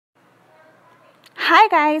Hi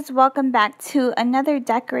guys, welcome back to another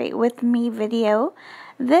Decorate With Me video.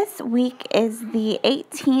 This week is the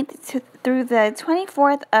 18th through the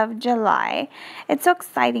 24th of July. It's so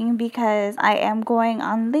exciting because I am going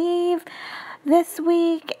on leave this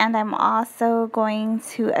week and I'm also going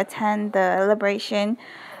to attend the Liberation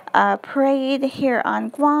parade here on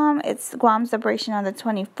Guam. It's Guam's Liberation on the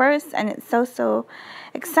 21st and it's so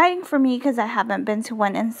exciting for me because I haven't been to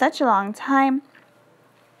one in such a long time.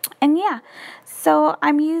 And yeah, so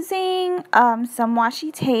I'm using some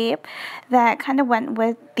washi tape that kind of went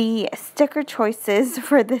with the sticker choices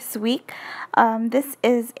for this week. This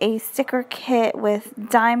is a sticker kit with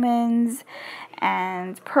diamonds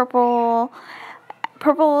and purples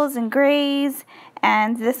and grays.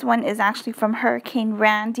 And this one is actually from Hurricane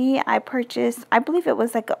Randy. I purchased, I believe it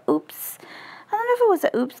was like a oops. I don't know if it was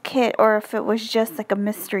an oops kit or if it was just like a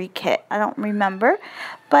mystery kit. I don't remember.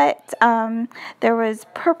 But there was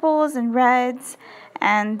purples and reds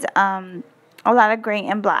and a lot of gray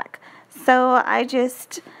and black. So I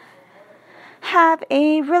just have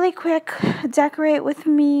a really quick decorate with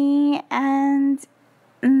me and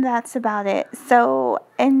that's about it. So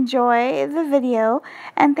enjoy the video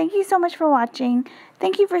and thank you so much for watching.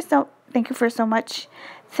 Thank you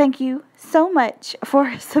so much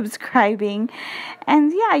for subscribing.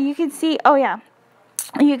 And yeah, you can see,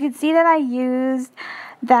 you can see that I used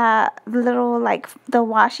that little like the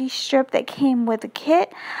washi strip that came with the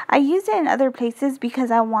kit. I used it in other places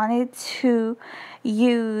because I wanted to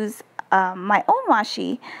use my own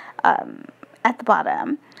washi at the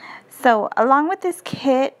bottom. So along with this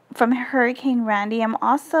kit from Hurricane Randy, I'm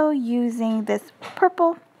also using this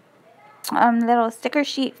purple little sticker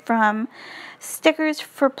sheet from Stickers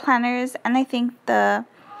for Planners, and I think the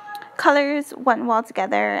colors went well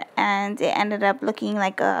together and it ended up looking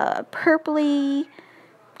like a purpley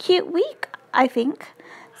cute week, I think.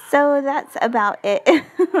 So that's about it.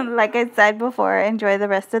 Like I said before, enjoy the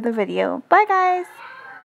rest of the video. Bye guys!